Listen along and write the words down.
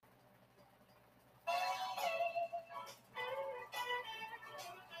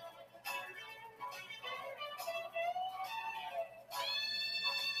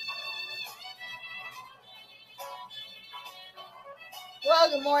Well,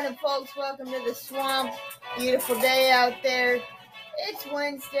 good morning, folks. Welcome to the swamp. Beautiful day out there. It's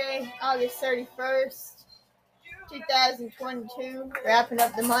Wednesday, August 31st, 2022. Wrapping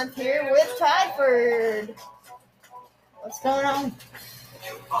up the month here with Tydford. What's going on?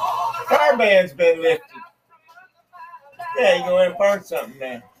 Car ban's been lifted. Yeah, you go in and burn something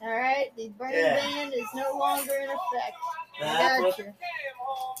now. All right, the burning ban is no longer in effect. That's what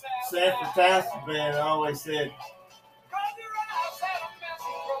Sanford Tassel band always said.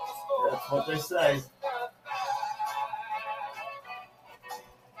 That's what they say.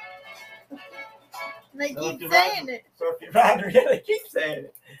 They keep saying it. So if you're riding around, they keep saying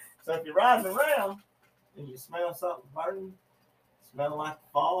it. So if you're riding around and you smell something burning, smelling like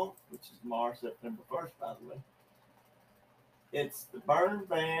fall, which is March, September 1st, by the way, it's the burn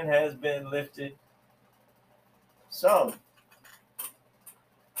ban has been lifted. So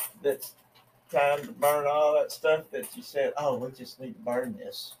that's time to burn all that stuff that you said, oh, we just need to burn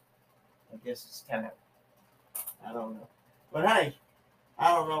this. I guess it's time. I don't know. But hey,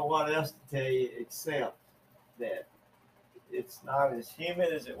 I don't know what else to tell you except that it's not as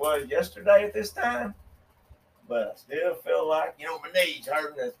humid as it was yesterday at this time. But I still feel like, my knees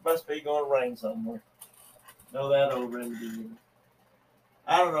hurting. It must be going to rain somewhere. Know that over in the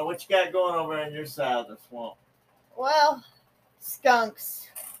I don't know what you got going over on your side of the swamp. Well, skunks.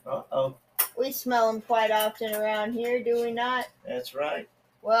 Uh-oh. We smell them quite often around here, do we not? That's right.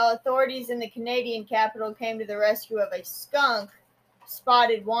 Well, authorities in the Canadian capital came to the rescue of a skunk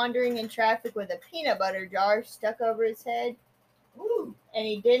spotted wandering in traffic with a peanut butter jar stuck over his head. Ooh. And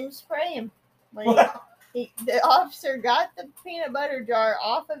he didn't spray him. The officer got the peanut butter jar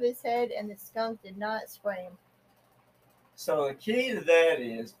off of his head, and the skunk did not spray him. So the key to that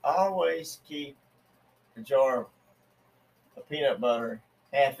is always keep a jar of peanut butter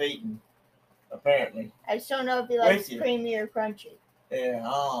half-eaten, apparently. I just don't know if he likes creamy or crunchy. Yeah,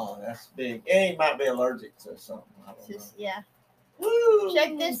 that's big. And he might be allergic to something. I don't know. Yeah. Woo.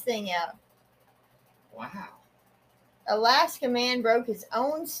 Check this thing out. Wow. Alaska man broke his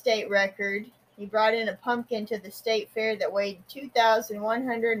own state record. He brought in a pumpkin to the state fair that weighed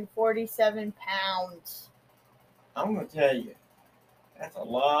 2,147 pounds. I'm going to tell you, that's a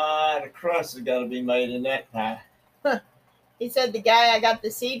lot of crust that's got to be made in that pie. He said the guy I got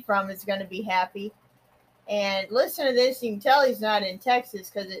the seed from is going to be happy. And listen to this. You can tell he's not in Texas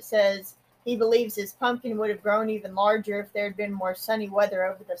because it says he believes his pumpkin would have grown even larger if there had been more sunny weather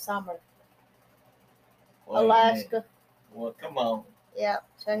over the summer. Alaska. Well, come on. Yeah,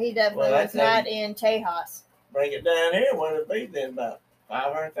 so he definitely was not in Tejas. Bring it down here, what would it be then? About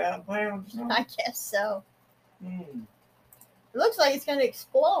 500,000 pounds? I guess so. It looks like it's going to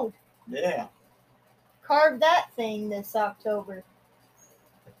explode. Yeah. Carve that thing this October.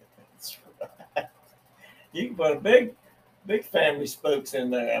 That's right. You can put a big family spooks in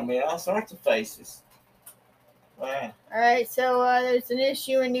there. I mean, all sorts of faces. Wow. All right, so there's an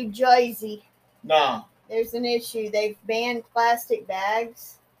issue in New Jersey. No. There's an issue. They've banned plastic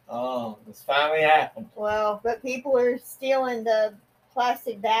bags. Oh, it's finally happened. Well, but people are stealing the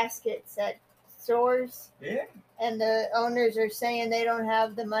plastic baskets at stores. Yeah. And the owners are saying they don't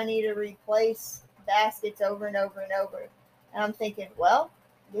have the money to replace baskets over and over and over. And I'm thinking, well,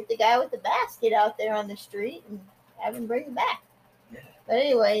 get the guy with the basket out there on the street and have him bring it back. Yeah. But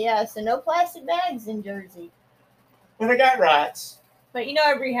anyway, so no plastic bags in Jersey. Well, they got rights. But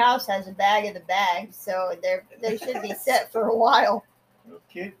every house has a bag of the bags, so they should be set for a while.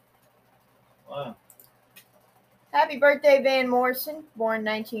 Okay. Wow. Happy birthday, Van Morrison, born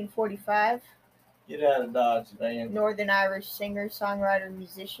 1945. Get out of Dodge, Van. Northern Irish singer, songwriter,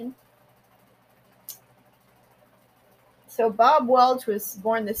 musician. So Bob Welch was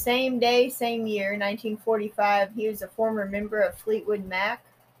born the same day, same year, 1945. He was a former member of Fleetwood Mac.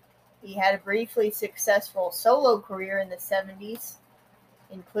 He had a briefly successful solo career in the 70s,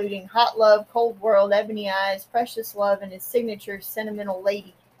 including Hot Love, Cold World, Ebony Eyes, Precious Love, and his signature Sentimental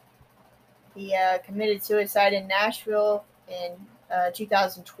Lady. He committed suicide in Nashville in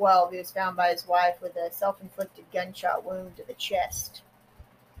 2012. He was found by his wife with a self-inflicted gunshot wound to the chest.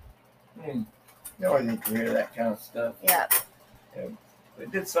 You always need to hear that kind of stuff. Yeah. They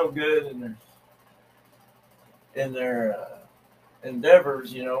did so good in their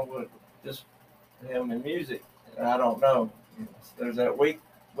endeavors, with just him and music. I don't know. There's that weak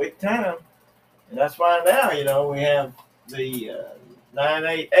time, and that's why now we have the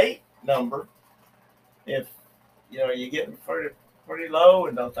 988 number. If you're getting pretty low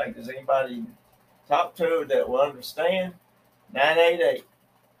and don't think there's anybody to talk to that will understand, 988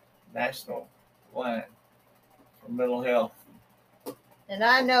 national line for mental health. And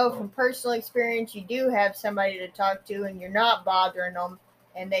I know from personal experience, you do have somebody to talk to, and you're not bothering them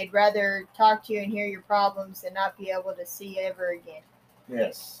and they'd rather talk to you and hear your problems than not be able to see you ever again.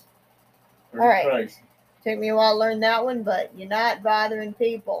 Yes. All right. Crazy. Took me a while to learn that one, but you're not bothering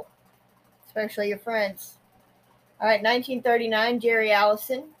people, especially your friends. All right, 1939, Jerry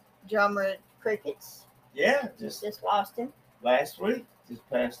Allison, drummer at Crickets. Yeah, Just lost him. Last week, just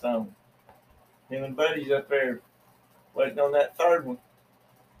passed on. Him and Buddy's up there waiting on that third one.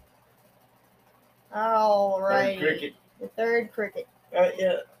 All right. Third cricket. The third cricket.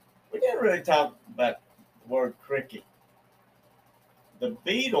 Yeah, we didn't really talk about the word cricket. The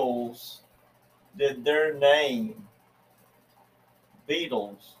Beatles did their name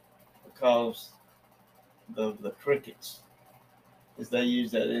Beatles because the crickets, as they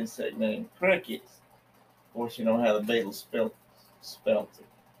use that insect name, crickets. Of course, you know how the Beatles spelled it.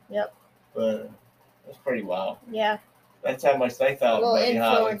 Yep. But that's pretty wild. Yeah. That's how much they thought. A little Buddy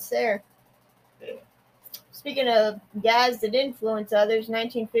influence Holly. there. Yeah. Speaking of guys that influence others,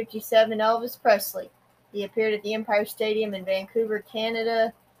 1957, Elvis Presley. He appeared at the Empire Stadium in Vancouver,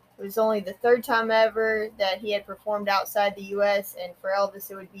 Canada. It was only the third time ever that he had performed outside the U.S., and for Elvis,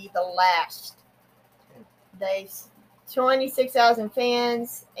 it would be the last. They 26,000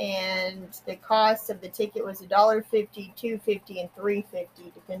 fans, and the cost of the ticket was $1.50, $2.50, and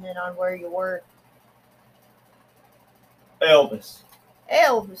 $3.50, depending on where you were. Elvis.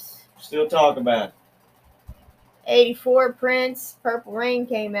 Still talk about it. 84, Prince, Purple Rain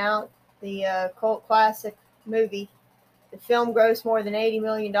came out, the cult classic movie. The film grossed more than $80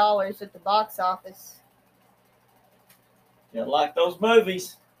 million at the box office. You like those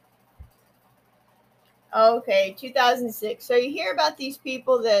movies. Okay, 2006. So you hear about these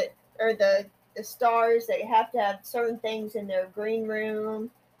people that are the stars that have to have certain things in their green room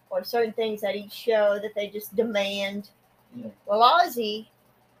or certain things at each show that they just demand. Yeah. Well, Ozzy,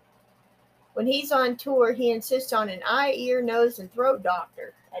 when he's on tour, he insists on an eye, ear, nose, and throat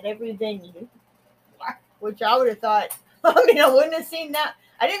doctor at every venue, which I would have thought, I wouldn't have seen that.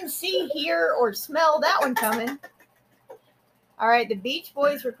 I didn't see, hear, or smell that one coming. All right, the Beach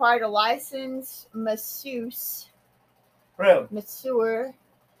Boys required a licensed masseuse. Really? Masseur.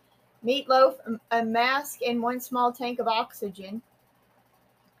 Meatloaf, a mask, and one small tank of oxygen.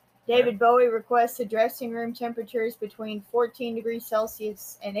 David Bowie requests the dressing room temperatures between 14 degrees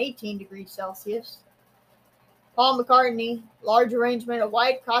Celsius and 18 degrees Celsius. Paul McCartney, large arrangement of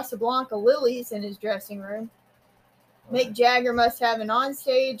white Casablanca lilies in his dressing room. Mick Jagger must have an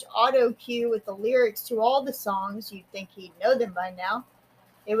onstage auto cue with the lyrics to all the songs. You'd think he'd know them by now.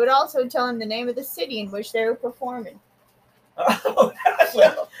 It would also tell him the name of the city in which they were performing. Oh,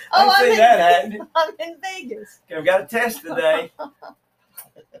 well, I'm in Vegas. Okay, we've got a test today.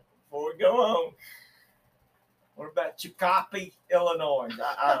 Before we go on, what about Chicopee, Illinois?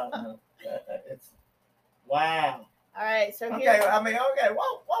 I don't know. It's wow. All right, so okay.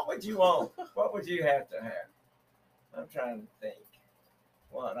 What would you want? What would you have to have? I'm trying to think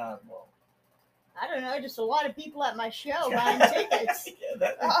what I'd want. I don't know, just a lot of people at my show buying tickets. Yeah,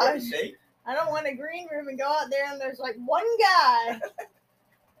 that'd be pretty neat. I don't want a green room and go out there and there's like one guy.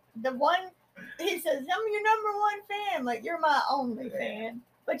 The one, he says, I'm your number one fan. Like, you're my only fan.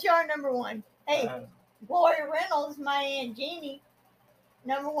 But you are number one. Hey, Gloria Reynolds, my Aunt Jeannie,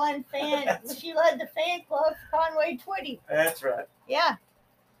 number one fan. She led the fan club for Conway Twitty. That's right. Yeah.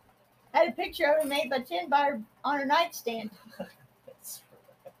 I had a picture of her made by Tin by her on her nightstand.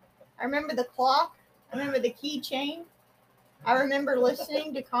 I remember the clock. I remember the keychain. I remember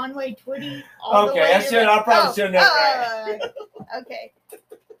listening to Conway Twitty all the way. I probably shouldn't have Okay.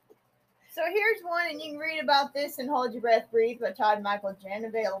 So here's one, and you can read about this in Hold Your Breath, Breathe by Todd Michael Jen,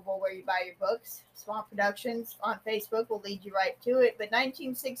 available where you buy your books. Swamp Productions on Facebook will lead you right to it. But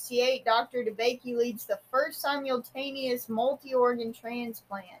 1968, Dr. DeBakey leads the first simultaneous multi-organ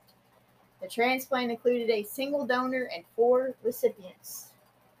transplant. The transplant included a single donor and 4 recipients.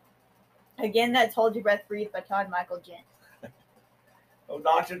 Again, that's Hold Your Breath, Breathe by Todd Michael Jen. Oh,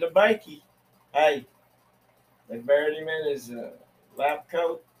 Dr. DeBakey. Hey, they buried him in his lab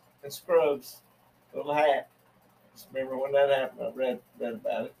coat and scrubs, little hat. Just remember when that happened. I read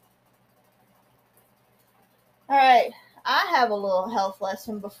about it. All right, I have a little health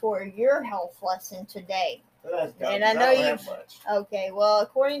lesson before your health lesson today. And I know you. Okay, well,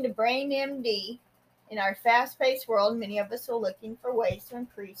 according to BrainMD, in our fast-paced world, many of us are looking for ways to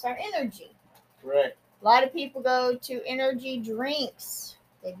increase our energy. Correct. A lot of people go to energy drinks.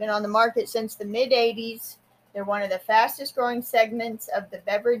 They've been on the market since the mid-'80s. They're one of the fastest-growing segments of the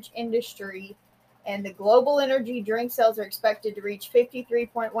beverage industry, and the global energy drink sales are expected to reach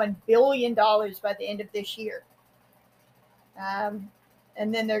 $53.1 billion by the end of this year.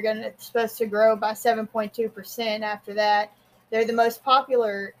 And then they're supposed to grow by 7.2% after that. They're the most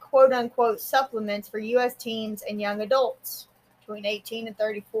popular quote unquote supplements for U.S. teens and young adults between 18 and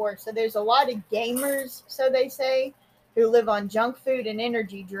 34. So there's a lot of gamers, so they say, who live on junk food and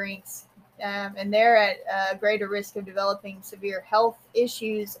energy drinks, and they're at a greater risk of developing severe health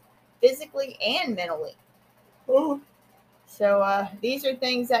issues physically and mentally. Ooh. So these are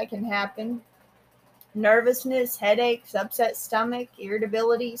things that can happen: nervousness, headaches, upset stomach,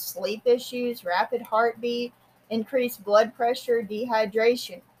 irritability, sleep issues, rapid heartbeat, increased blood pressure,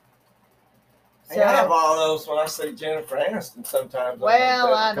 dehydration. Hey, I have all those when I see Jennifer Aniston sometimes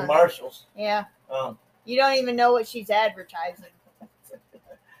Well, on the commercials. Yeah. You don't even know what she's advertising.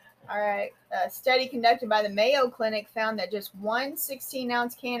 All right. A study conducted by the Mayo Clinic found that just one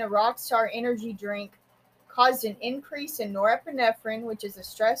 16-ounce can of Rockstar energy drink caused an increase in norepinephrine, which is a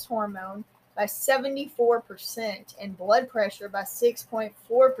stress hormone, by 74% and blood pressure by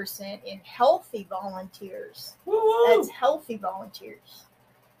 6.4% in healthy volunteers. Woo-woo. That's healthy volunteers.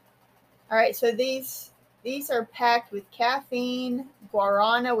 All right, so these are packed with caffeine,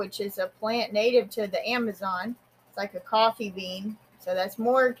 guarana, which is a plant native to the Amazon. It's like a coffee bean, so that's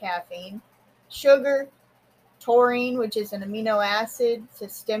more caffeine. Sugar, taurine, which is an amino acid, it's a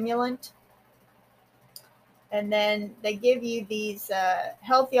stimulant. And then they give you these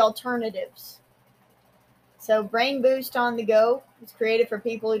healthy alternatives. So Brain Boost on the go is created for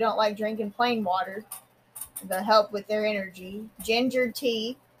people who don't like drinking plain water. They'll help with their energy. Ginger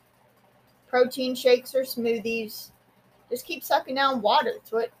tea, protein shakes or smoothies. Just keep sucking down water.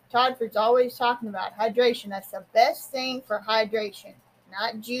 It's what Toddford's always talking about. Hydration. That's the best thing for hydration.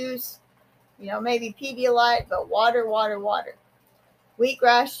 Not juice, maybe Pedialyte, but water, water, water.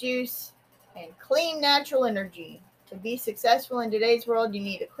 Wheatgrass juice and clean natural energy. To be successful in today's world, you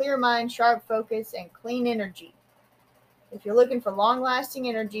need a clear mind, sharp focus, and clean energy. If you're looking for long-lasting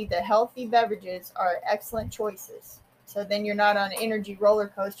energy, the healthy beverages are excellent choices. So then you're not on an energy roller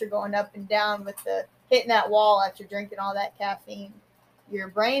coaster going up and down with hitting that wall after drinking all that caffeine. Your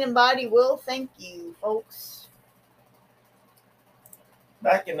brain and body will thank you, folks.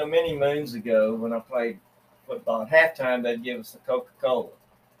 Back in the many moons ago when I played football, at halftime they'd give us a Coca-Cola.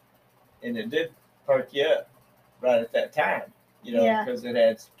 And it did perk you up right at that time, because it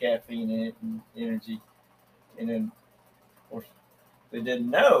had some caffeine in it and energy. And then, of course, they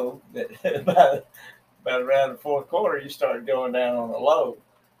didn't know that about around the fourth quarter, you started going down on the low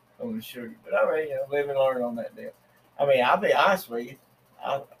on the sugar. But I mean, live and learn on that deal. I mean, I'll be honest with you,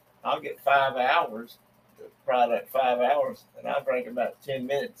 I'll get 5 hours, product 5 hours, and I'll drink about 10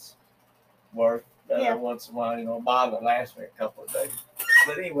 minutes worth once in a while. A bottle that lasts me a couple of days.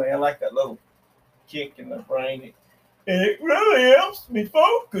 But anyway, I like that little kick in the brain. And it really helps me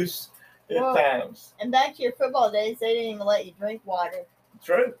focus at times. And back to your football days, they didn't even let you drink water.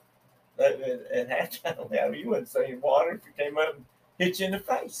 True. At halftime, you wouldn't say water if you came up and hit you in the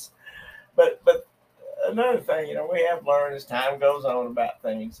face. But another thing, we have learned as time goes on about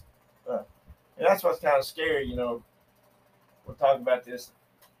things. And that's what's kind of scary, We'll talk about this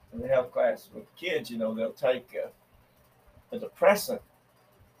in the health class with kids, they'll take a depressant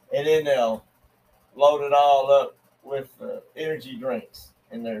and then they'll load it all up with energy drinks.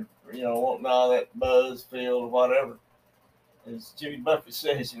 And they're, wanting all that buzz feel or whatever. As Jimmy Buffett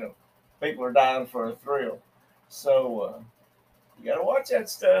says, people are dying for a thrill. So you got to watch that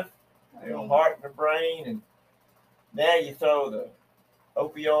stuff. Heart and the brain. And now you throw the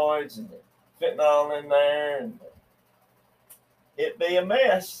opioids and the fentanyl in there, and it'd be a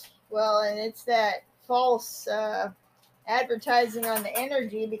mess. Well, and it's that false advertising on the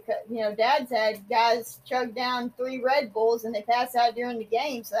energy because, Dad's had guys chug down 3 Red Bulls and they pass out during the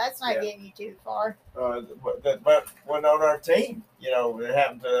game. So that's not getting you too far. But when on our team, it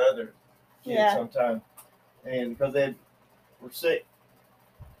happened to other kids sometimes. And because they were sick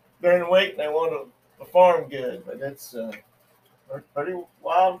during the week and they wanted to perform good. But it's pretty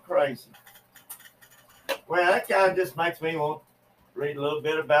wild and crazy. Well, that kind of just makes me want to read a little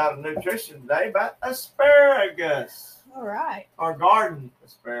bit about nutrition today about asparagus. All right. Our garden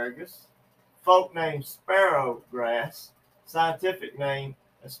asparagus, folk name sparrow grass, scientific name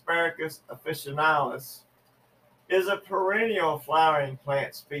Asparagus officinalis, is a perennial flowering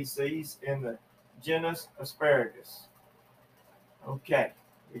plant species in the genus Asparagus. Okay,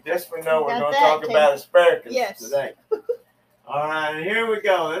 we definitely know we're going to talk about asparagus today. All right, here we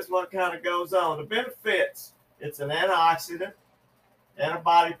go. That's what kind of goes on. The benefits: it's an antioxidant,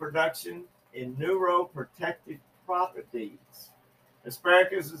 antibody production, and neuroprotective properties.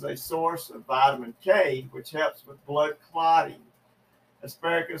 Asparagus is a source of vitamin K, which helps with blood clotting.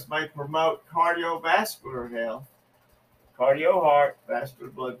 Asparagus may promote cardiovascular health, cardio heart, vascular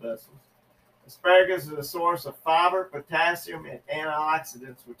blood vessels, Asparagus is a source of fiber, potassium, and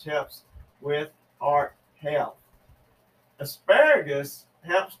antioxidants, which helps with heart health. Asparagus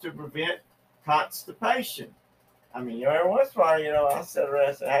helps to prevent constipation. I mean, every once in a while, I sit around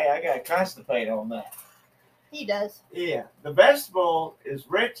and say, hey, I got to constipate on that. He does. Yeah. The vegetable is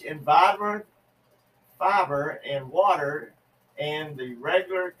rich in vitamin, fiber, and water, and the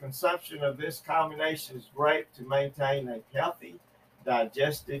regular consumption of this combination is great to maintain a healthy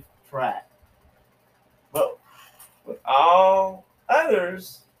digestive tract. But with all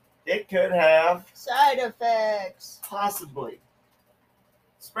others, it could have Side effects. possibly.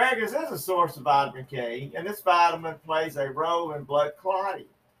 Asparagus is a source of vitamin K, and this vitamin plays a role in blood clotting.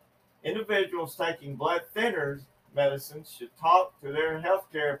 Individuals taking blood thinners medicines should talk to their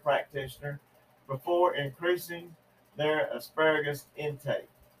healthcare practitioner before increasing their asparagus intake.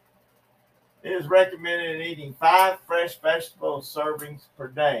 It is recommended eating 5 fresh vegetable servings per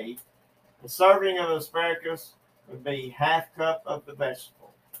day. A serving of asparagus would be half cup of the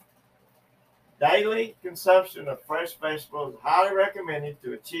vegetable. Daily consumption of fresh vegetables is highly recommended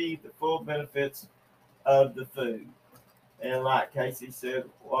to achieve the full benefits of the food. And like Casey said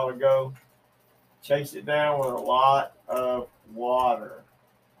a while ago, chase it down with a lot of water.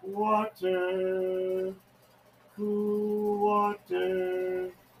 Water, cool water.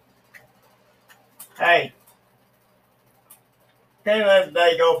 Hey, can't let a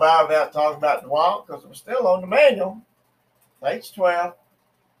day go by without talking about DeWalt because we're still on the manual, page 12.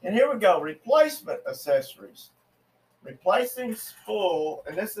 And here we go, replacement accessories. Replacing spool,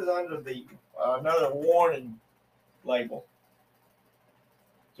 and this is under the another warning label.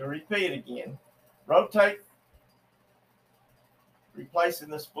 To repeat again, rotate, replacing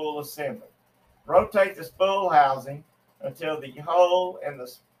the spool assembly. Rotate the spool housing until the hole in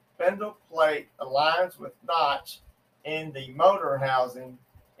the spindle plate aligns with notch in the motor housing.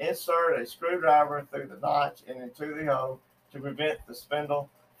 Insert a screwdriver through the notch and into the hole to prevent the spindle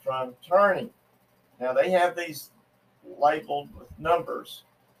from turning. Now they have these labeled with numbers,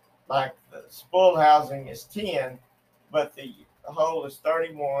 like the spool housing is 10, but the hole is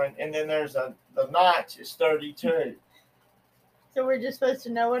 31, and then there's the notch is 32. So we're just supposed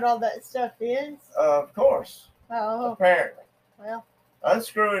to know what all that stuff is? Of course. Oh. Apparently. Well.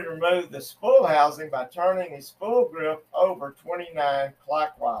 Unscrew and remove the spool housing by turning the spool grip over 29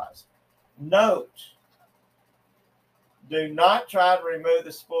 clockwise. Note, do not try to remove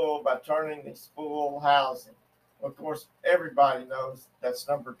the spool by turning the spool housing. Of course, everybody knows that's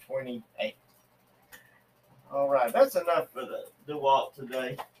number 28. All right, that's enough for the DeWalt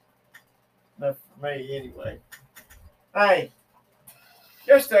today. Enough for me anyway. Hey,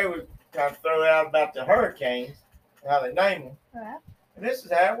 yesterday we kind of threw out about the hurricanes, how they name them. Right. And this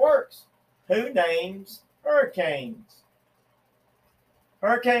is how it works. Who names hurricanes?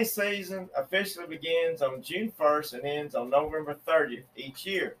 Hurricane season officially begins on June 1st and ends on November 30th each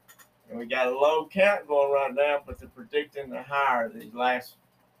year. And we got a low count going right now, but they're predicting the higher these last,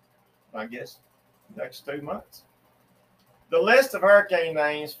 I guess, next 2 months. The list of hurricane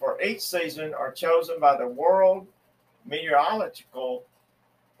names for each season are chosen by the World Meteorological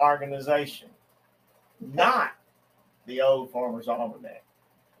Organization, not the Old Farmer's Almanac.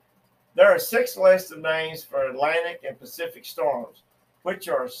 There are 6 lists of names for Atlantic and Pacific storms, which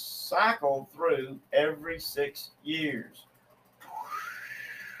are cycled through every 6 years.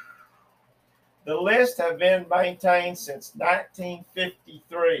 The lists have been maintained since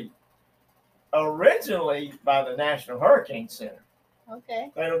 1953, originally by the National Hurricane Center. Okay.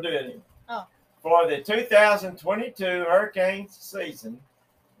 They don't do it anymore. Oh. For the 2022 hurricane season,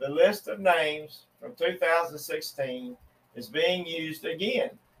 the list of names from 2016 is being used again.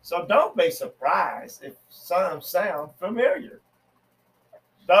 So don't be surprised if some sound familiar.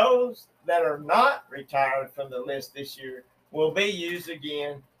 Those that are not retired from the list this year will be used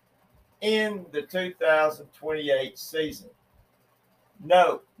again in the 2028 season.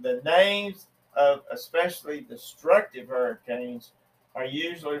 Note, the names of especially destructive hurricanes are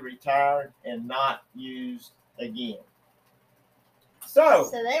usually retired and not used again. So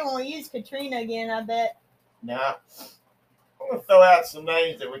they won't use Katrina again, I bet. Now, I'm going to throw out some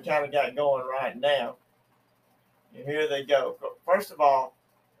names that we kind of got going right now. And here they go. First of all,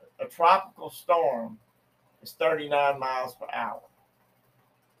 a tropical storm is 39 miles per hour.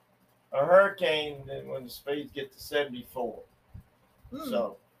 A hurricane, when the speeds get to 74.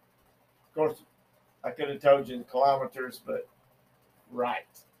 So, of course, I could have told you in kilometers, but right.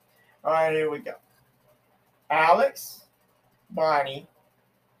 All right, here we go. Alex, Bonnie,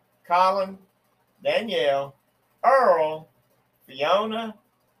 Colin, Danielle, Earl, Fiona,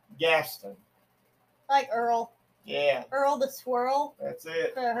 Gaston. Like Earl. Yeah. Earl the squirrel. That's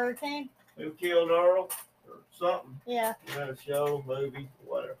it. For a hurricane. Who Killed Earl or something. Yeah. A show, movie,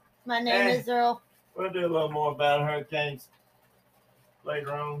 whatever. My name is Earl. We'll do a little more about hurricanes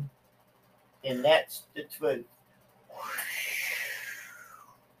later on. And that's the truth.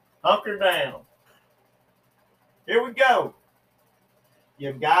 Hunker down. Here we go.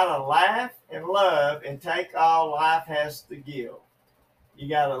 You've got to laugh and love and take all life has to give. You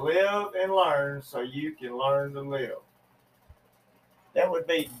got to live and learn so you can learn to live. That would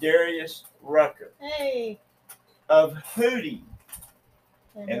be Darius Rucker. Hey. Of Hootie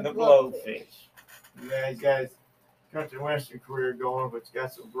and the Blowfish. Yeah, he's got his country western career going, but he's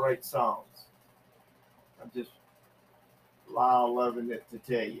got some great songs. I'm just loving it to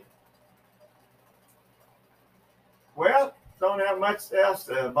tell you. Well, don't have much else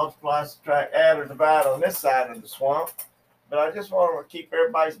to multiply, subtract, add, or divide on this side of the swamp. But I just want to keep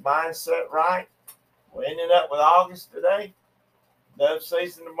everybody's mindset right. We're ending up with August today. Dove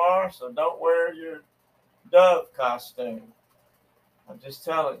season tomorrow, so don't wear your dove costume. I'm just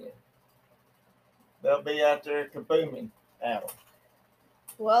telling you. They'll be out there kabooming at them.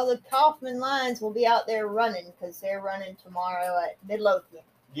 Well, the Kaufman Lions will be out there running because they're running tomorrow at Midlothian.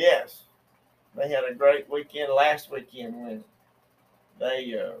 Yes. They had a great weekend last weekend when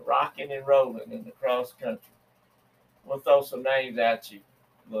they rocking and rolling in the cross country. We'll throw some names at you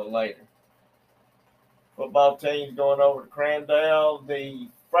a little later. Football team's going over to Crandall. The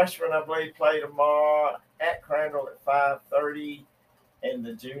freshmen, I believe, play tomorrow at Crandall at 5:30. And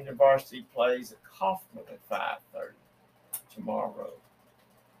the junior varsity plays at Kaufman at 5:30 tomorrow.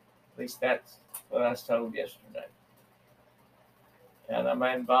 At least that's what I was told yesterday. And I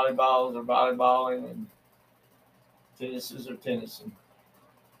mean, volleyballs are volleyballing and tennises are tennising.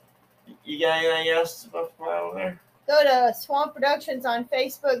 You got anything else to play on there? Go to Swamp Productions on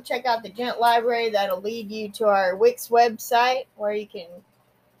Facebook. Check out the Gent Library. That'll lead you to our Wix website where you can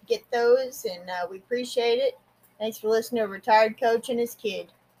get those, and we appreciate it. Thanks for listening to Retired Coach and his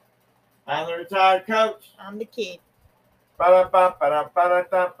kid. I'm the retired coach. I'm the kid. And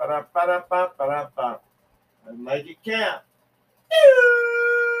make it count.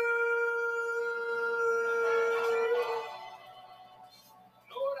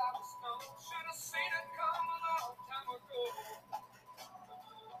 Lord, I was stoned. Should have seen it come a long time ago.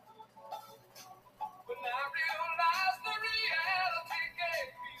 But now I realize the reality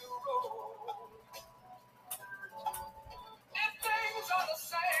gave me a roll. If things are the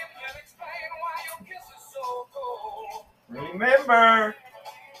same, then explain why your kiss is so cold. Remember.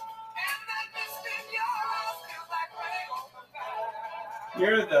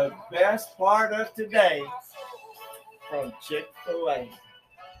 You're the best part of today from Chick-fil-A.